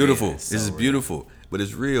 It's beautiful. This is beautiful, but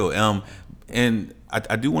it's real. And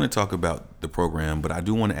I do want to talk about the program, but I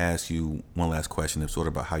do want to ask you one last question, sort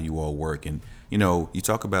of about how you all work. And you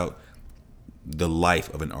talk about the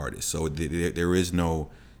life of an artist. So there is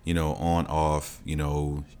no, on off,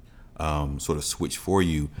 sort of switch for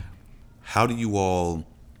you. How do you all,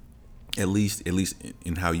 at least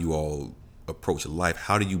in how you all approach life,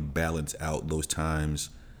 how do you balance out those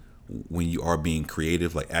times when you are being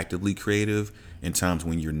creative, like actively creative, and times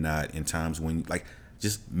when you're not, and times when like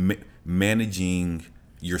just managing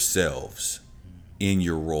yourselves in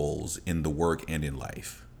your roles in the work and in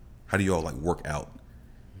life? How do you all like work out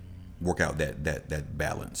that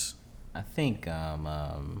balance? I think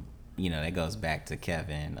that goes back to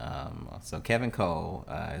Kevin. So Kevin Cole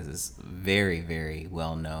is this very, very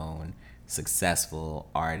well known, successful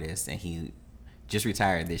artist, and he just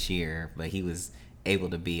retired this year, but he was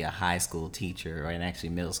able to be a high school teacher, or actually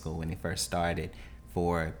middle school when he first started,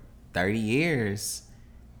 for 30 years,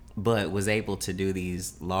 but was able to do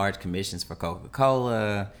these large commissions for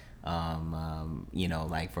Coca-Cola,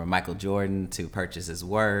 like for Michael Jordan to purchase his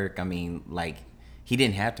work. I mean, like, he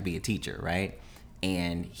didn't have to be a teacher, right?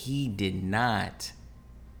 And he did not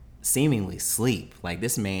seemingly sleep. Like,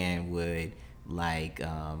 this man would wake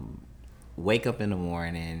up in the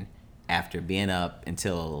morning after being up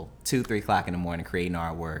until 2-3 o'clock in the morning creating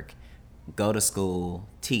artwork, go to school,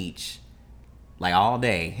 teach like all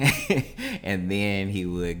day, and then he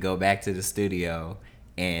would go back to the studio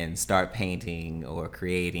and start painting or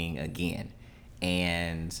creating again.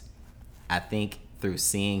 And I think through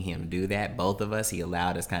seeing him do that, both of us, he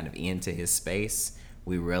allowed us kind of into his space.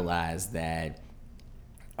 We realized that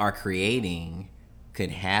our creating could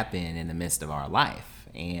happen in the midst of our life.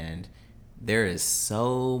 And there is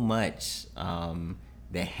so much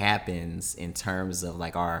that happens in terms of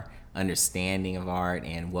like our understanding of art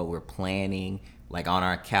and what we're planning, like on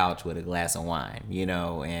our couch with a glass of wine,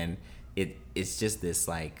 and it's just this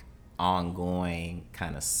like ongoing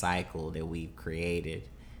kind of cycle that we've created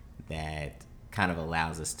that kind of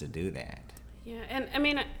allows us to do that. Yeah, and I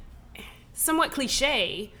mean, somewhat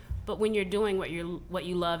cliche, but when you're doing what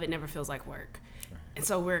you love, it never feels like work. And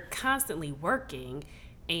so we're constantly working,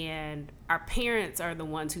 and our parents are the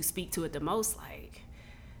ones who speak to it the most, like,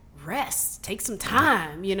 rest, take some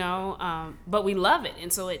time, but we love it.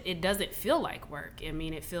 And so it doesn't feel like work. I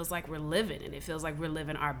mean, it feels like we're living, and it feels like we're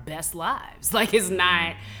living our best lives. Like, it's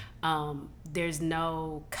not, there's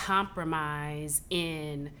no compromise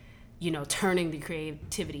in, turning the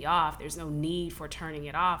creativity off. There's no need for turning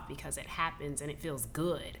it off because it happens and it feels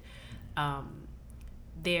good.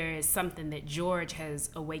 There is something that George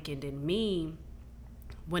has awakened in me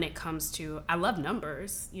when it comes to, I love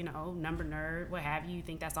numbers, number nerd, what have you,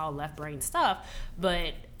 think that's all left brain stuff.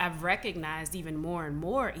 But I've recognized even more and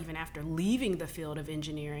more, even after leaving the field of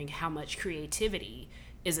engineering, how much creativity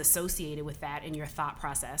is associated with that in your thought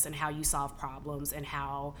process and how you solve problems and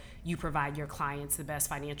how you provide your clients the best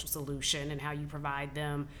financial solution and how you provide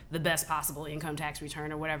them the best possible income tax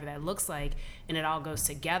return or whatever that looks like. And it all goes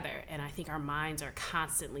together. And I think our minds are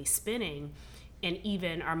constantly spinning. And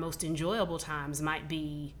even our most enjoyable times might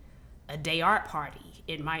be a day art party.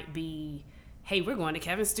 It might be, hey, we're going to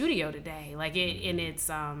Kevin's studio today. Like and it's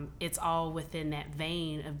all within that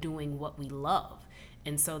vein of doing what we love.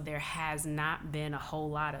 And so there has not been a whole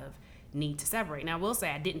lot of need to separate. Now, I will say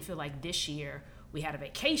I didn't feel like this year we had a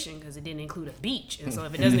vacation because it didn't include a beach. And so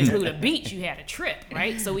if it doesn't include a beach, you had a trip,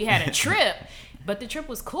 right? So we had a trip, but the trip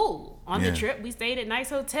was cool. On the trip, we stayed at nice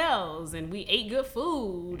hotels and we ate good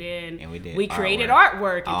food and we created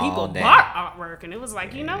artwork and people bought artwork. And it was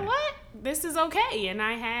like, you know what? This is okay. And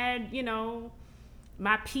I had,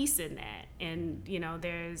 my piece in that. And,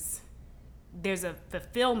 there's a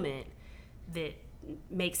fulfillment that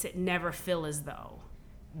makes it never feel as though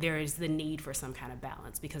there is the need for some kind of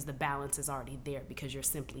balance, because the balance is already there because you're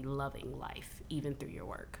simply loving life even through your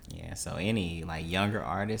work. Yeah, so any like younger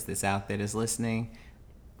artist that's out there that's listening,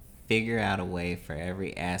 figure out a way for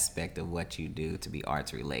every aspect of what you do to be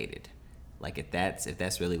arts related. Like if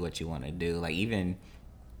that's really what you want to do, like even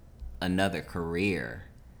another career,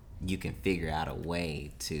 you can figure out a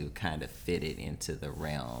way to kind of fit it into the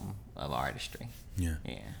realm of artistry. Yeah.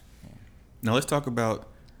 Now let's talk about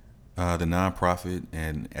the nonprofit,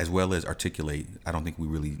 and as well as Articulate. I don't think we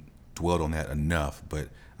really dwelled on that enough, but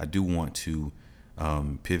I do want to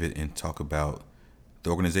pivot and talk about the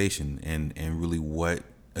organization and really what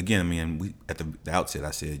again, I mean, we at the outset,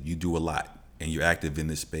 I said you do a lot, and you're active in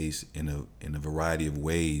this space in a variety of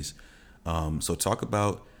ways. So talk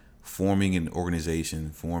about forming an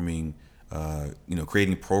organization,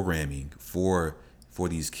 creating programming for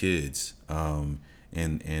these kids,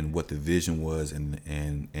 and what the vision was,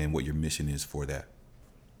 and what your mission is for that.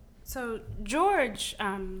 So George,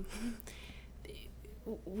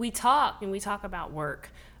 we talk about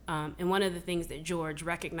work. And one of the things that George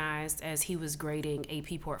recognized as he was grading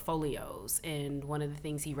AP portfolios, and one of the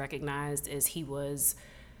things he recognized as he was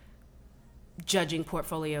judging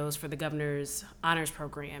portfolios for the governor's honors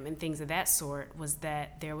program and things of that sort, was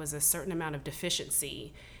that there was a certain amount of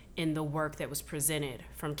deficiency in the work that was presented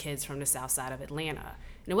from kids from the south side of Atlanta.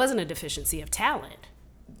 And it wasn't a deficiency of talent.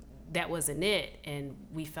 That wasn't it. And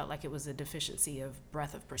we felt like it was a deficiency of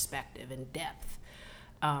breadth of perspective and depth.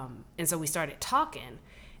 And so we started talking.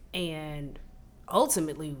 And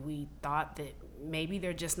ultimately, we thought that maybe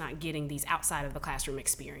they're just not getting these outside of the classroom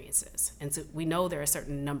experiences. And so we know there are a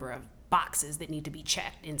certain number of boxes that need to be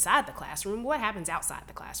checked inside the classroom. What happens outside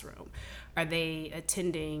the classroom? Are they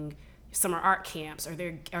attending summer art camps? Are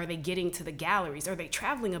they getting to the galleries? Are they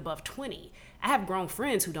traveling above 20? I have grown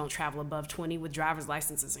friends who don't travel above 20 with driver's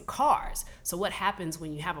licenses and cars. So what happens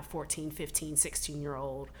when you have a 14, 15,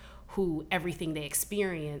 16-year-old who everything they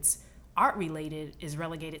experience art related is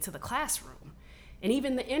relegated to the classroom and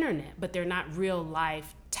even the internet, but they're not real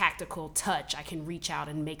life tactical touch, I can reach out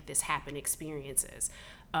and make this happen experiences.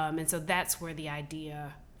 And so that's where the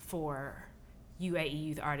idea for UAE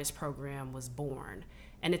Youth Artist Program was born.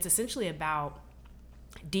 And it's essentially about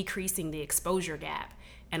decreasing the exposure gap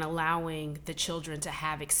and allowing the children to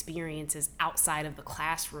have experiences outside of the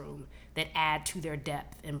classroom that add to their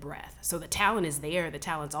depth and breadth. So the talent is there. The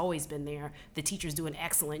talent's always been there. The teachers do an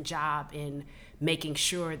excellent job in making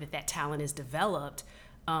sure that that talent is developed,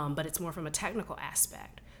 but it's more from a technical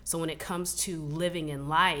aspect. So when it comes to living in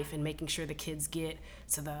life and making sure the kids get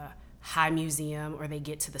to the High Museum, or they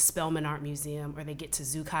get to the Spelman Art Museum, or they get to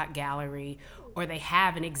Zuccotti Gallery, or they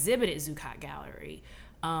have an exhibit at Zuccotti Gallery,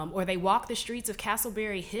 or they walk the streets of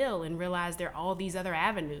Castleberry Hill and realize there are all these other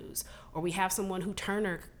avenues, or we have someone from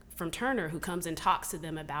Turner who comes and talks to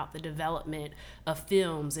them about the development of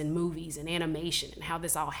films and movies and animation and how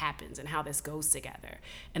this all happens and how this goes together.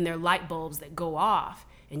 And there are light bulbs that go off,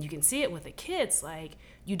 and you can see it with the kids. Like,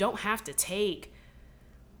 you don't have to take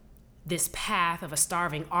this path of a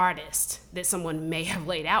starving artist that someone may have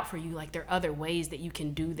laid out for you. Like, there are other ways that you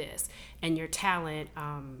can do this, and your talent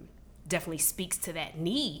definitely speaks to that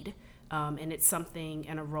need, and it's something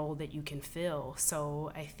and a role that you can fill.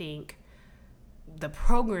 So I think the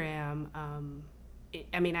program,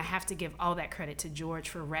 I have to give all that credit to George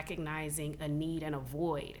for recognizing a need and a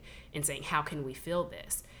void and saying, how can we fill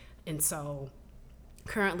this? And so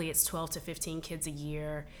currently it's 12 to 15 kids a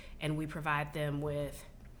year, and we provide them with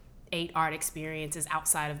 8 art experiences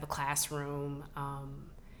outside of the classroom.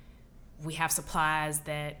 We have supplies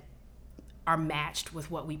that are matched with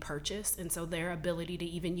what we purchase, and so their ability to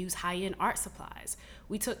even use high-end art supplies.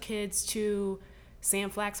 We took kids to Sam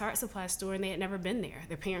Flack's art supply store, and they had never been there.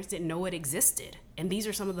 Their parents didn't know it existed. And these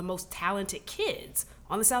are some of the most talented kids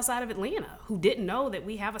on the south side of Atlanta who didn't know that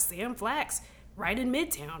we have a Sam Flack's right in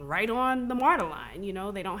Midtown, right on the MARTA line. You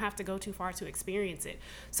know, they don't have to go too far to experience it.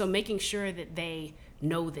 So making sure that they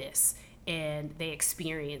know this and they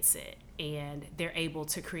experience it, and they're able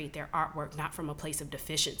to create their artwork not from a place of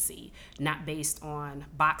deficiency, not based on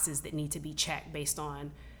boxes that need to be checked based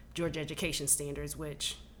on Georgia education standards,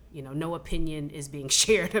 which, you know, no opinion is being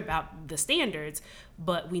shared about the standards,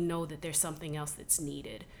 but we know that there's something else that's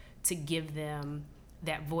needed to give them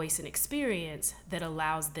that voice and experience that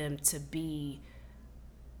allows them to be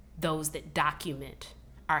those that document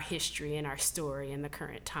our history and our story in the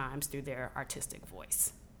current times through their artistic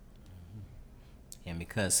voice. And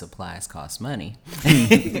because supplies cost money,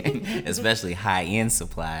 especially high-end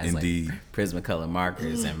supplies, Indeed, like Prismacolor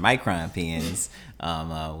markers and Micron pens,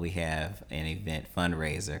 we have an event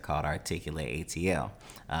fundraiser called Articulate ATL.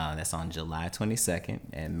 That's on July 22nd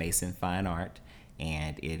at Mason Fine Art,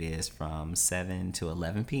 and it is from 7 to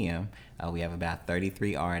 11 p.m. We have about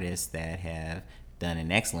 33 artists that have done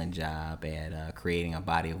an excellent job at creating a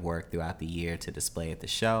body of work throughout the year to display at the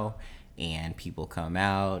show. And people come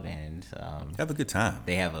out and have a good time.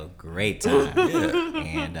 They have a great time. Yeah.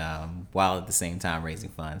 And while at the same time raising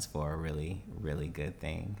funds for a really, really good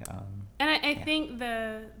thing. And I think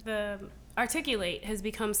the Articulate has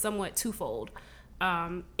become somewhat twofold.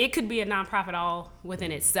 It could be a nonprofit all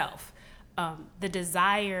within itself. The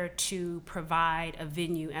desire to provide a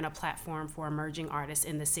venue and a platform for emerging artists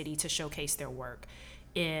in the city to showcase their work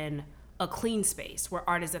in a clean space where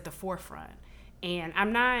art is at the forefront, And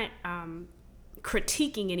I'm not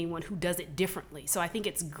critiquing anyone who does it differently. So I think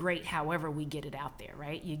it's great however we get it out there,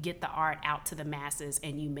 right? You get the art out to the masses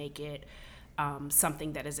and you make it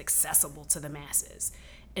something that is accessible to the masses.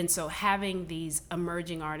 And so having these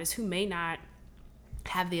emerging artists who may not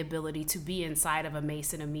have the ability to be inside of a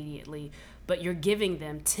Mason immediately, but you're giving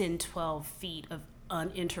them 10, 12 feet of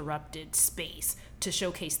uninterrupted space to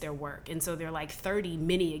showcase their work. And so they're like 30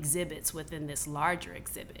 mini exhibits within this larger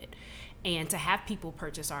exhibit. And to have people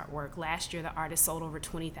purchase artwork, last year the artist sold over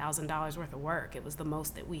 $20,000 worth of work. It was the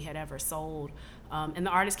most that we had ever sold. And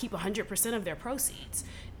the artists keep 100% of their proceeds.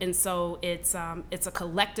 And so it's a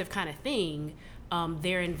collective kind of thing,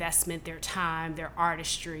 their investment, their time, their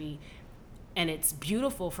artistry. And it's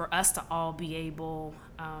beautiful for us to all be able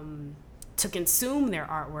to consume their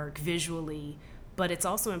artwork visually, but it's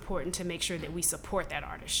also important to make sure that we support that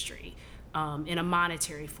artistry in a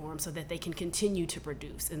monetary form so that they can continue to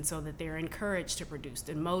produce and so that they're encouraged to produce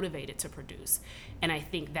and motivated to produce. And I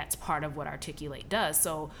think that's part of what Articulate does.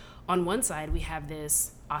 So on one side, we have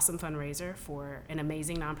this awesome fundraiser for an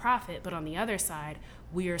amazing nonprofit, but on the other side,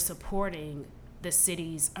 we are supporting the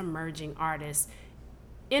city's emerging artists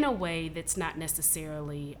in a way that's not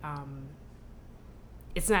necessarily,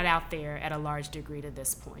 it's not out there at a large degree to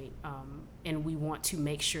this point. And we want to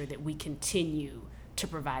make sure that we continue to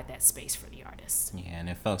provide that space for the artists. Yeah, and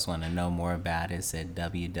if folks want to know more about it, it's at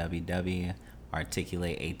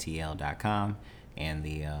www.articulateatl.com, and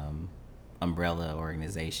the umbrella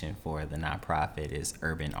organization for the nonprofit is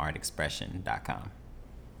urbanartexpression.com.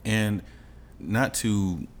 And not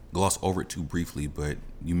to gloss over it too briefly, but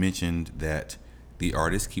you mentioned that the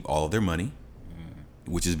artists keep all of their money,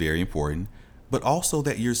 which is very important, but also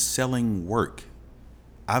that you're selling work.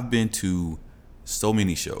 I've been to so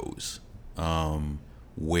many shows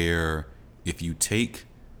where if you take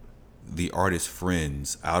the artist's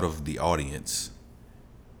friends out of the audience,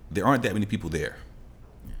 there aren't that many people there.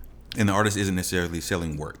 And the artist isn't necessarily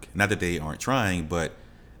selling work. Not that they aren't trying, but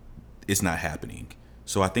it's not happening.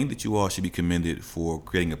 So I think that you all should be commended for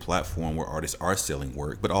creating a platform where artists are selling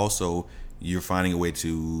work, but also you're finding a way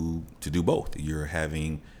to do both. You're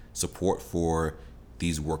having support for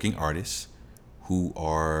these working artists who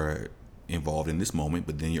are involved in this moment,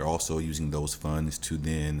 but then you're also using those funds to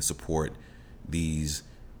then support these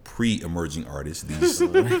pre-emerging artists, these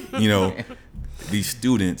these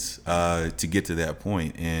students to get to that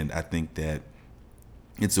point. And I think that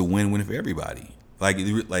it's a win-win for everybody. Like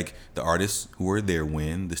the artists who are there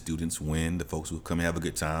win, the students win, the folks who come and have a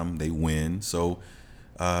good time, they win. So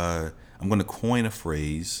I'm going to coin a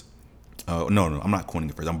phrase. No, I'm not coining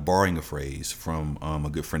a phrase. I'm borrowing a phrase from a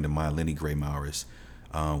good friend of mine, Lenny Gray Mowers.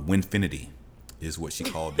 Winfinity is what she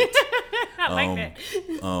called it. I like that.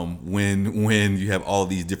 When you have all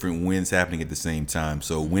these different wins happening at the same time.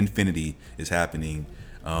 So Winfinity is happening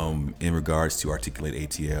in regards to Articulate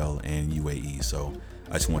ATL and UAE. So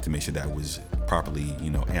I just want to make sure that was properly,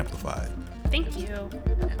 amplified. Thank you.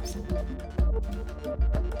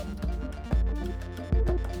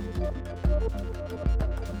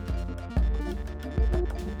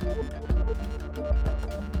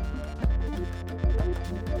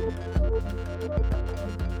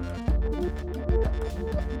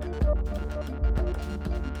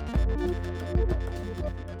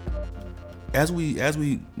 Absolutely. As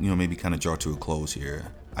we maybe kind of draw to a close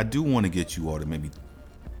here, I do want to get you all to maybe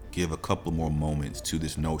give a couple more moments to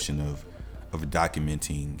this notion of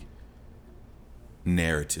documenting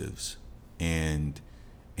narratives and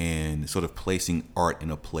sort of placing art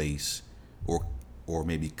in a place or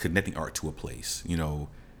maybe connecting art to a place,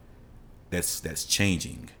 that's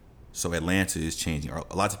changing. So Atlanta is changing.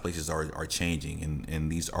 Lots of places are changing,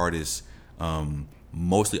 and these artists,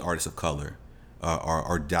 mostly artists of color,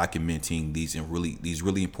 are documenting these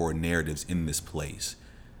really important narratives in this place.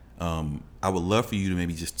 I would love for you to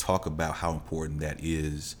maybe just talk about how important that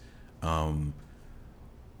is, not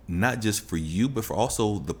just for you, but for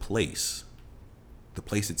also the place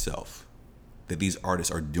itself, that these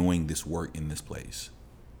artists are doing this work in this place.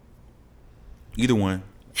 Either one.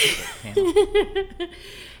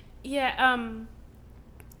 Yeah,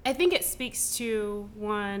 I think it speaks to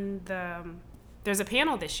there's a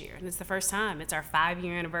panel this year, and it's the first time. It's our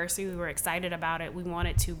 5-year anniversary. We were excited about it. We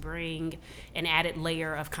wanted to bring an added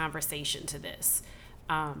layer of conversation to this.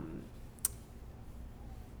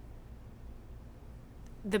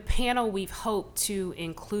 The panel, we've hoped to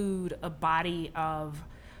include a body of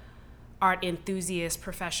art enthusiasts,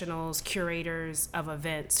 professionals, curators of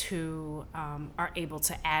events who are able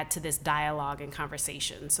to add to this dialogue and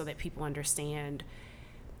conversation so that people understand,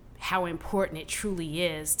 how important it truly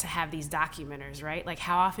is to have these documenters, right? Like,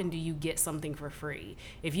 how often do you get something for free?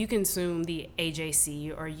 If you consume the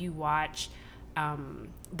AJC or you watch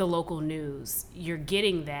the local news, you're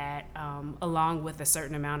getting that along with a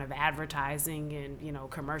certain amount of advertising and, you know,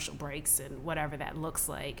 commercial breaks and whatever that looks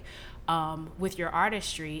like. With your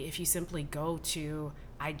artistry, if you simply go to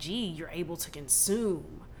IG, you're able to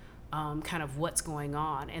consume kind of what's going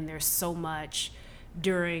on. And there's so much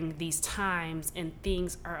during these times, and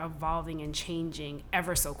things are evolving and changing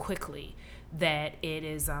ever so quickly, that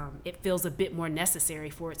it feels a bit more necessary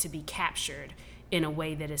for it to be captured in a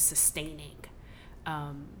way that is sustaining.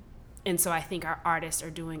 And so I think our artists are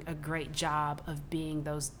doing a great job of being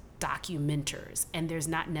those documenters, and there's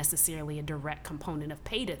not necessarily a direct component of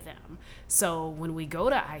pay to them. So when we go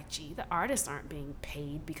to IG, the artists aren't being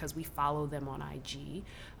paid because we follow them on IG.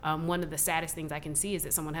 One of the saddest things I can see is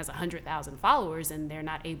that someone has 100,000 followers and they're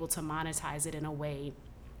not able to monetize it in a way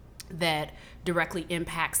that directly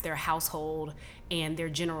impacts their household and their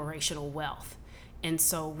generational wealth. And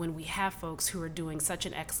so when we have folks who are doing such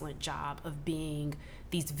an excellent job of being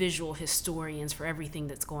these visual historians for everything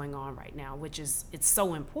that's going on right now, it's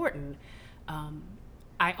so important,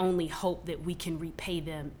 I only hope that we can repay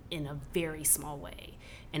them in a very small way.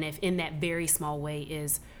 And if in that very small way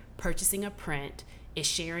is purchasing a print, is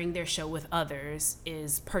sharing their show with others,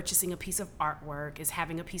 is purchasing a piece of artwork, is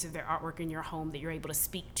having a piece of their artwork in your home that you're able to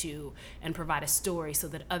speak to and provide a story so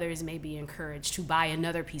that others may be encouraged to buy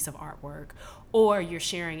another piece of artwork, or you're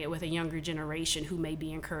sharing it with a younger generation who may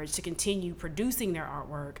be encouraged to continue producing their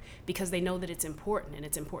artwork because they know that it's important, and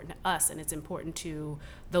it's important to us, and it's important to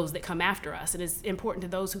those that come after us, and it's important to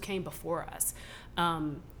those who came before us.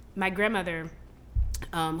 My grandmother,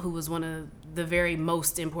 who was one of the very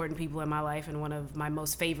most important people in my life and one of my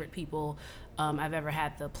most favorite people I've ever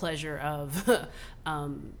had the pleasure of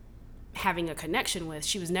having a connection with,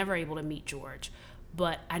 she was never able to meet George,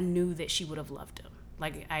 but I knew that she would have loved him.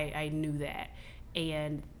 Like, I knew that.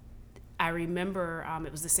 And I remember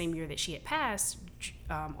it was the same year that she had passed.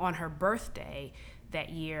 On her birthday that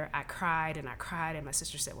year, I cried and I cried, and my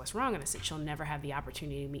sister said, "What's wrong?" And I said, "She'll never have the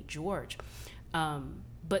opportunity to meet George."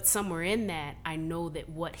 But somewhere in that, I know that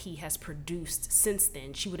what he has produced since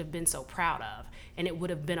then, she would have been so proud of, and it would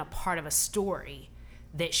have been a part of a story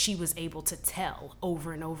that she was able to tell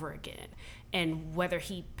over and over again. And whether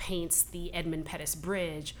he paints the Edmund Pettus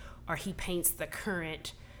Bridge or he paints the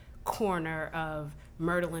current corner of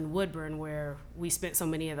Myrtle and Woodburn where we spent so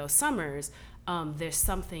many of those summers, there's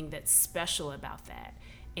something that's special about that.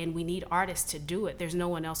 And we need artists to do it. There's no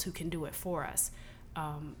one else who can do it for us.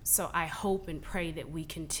 So I hope and pray that we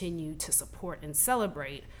continue to support and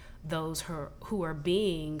celebrate those who are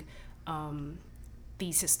being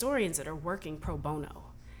these historians that are working pro bono.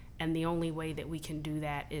 And the only way that we can do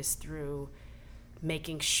that is through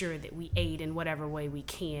making sure that we aid in whatever way we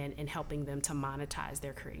can in helping them to monetize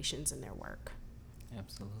their creations and their work.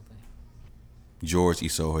 Absolutely. George,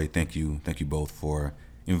 Esohe, thank you both for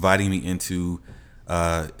inviting me into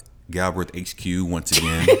Galbreath HQ once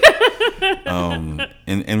again.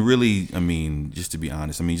 And really, I mean, just to be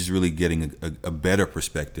honest, I mean, just really getting a better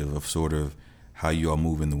perspective of sort of how you all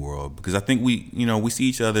move in the world. Because I think we see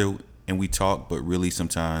each other and we talk, but really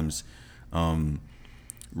sometimes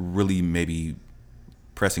really maybe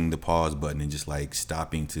pressing the pause button and just like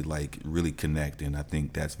stopping to like really connect. And I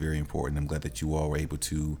think that's very important. I'm glad that you all were able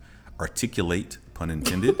to articulate, pun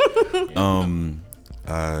intended,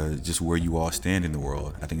 just where you all stand in the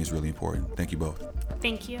world. I think it's really important. Thank you both.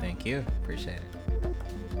 Thank you. Thank you. Appreciate it.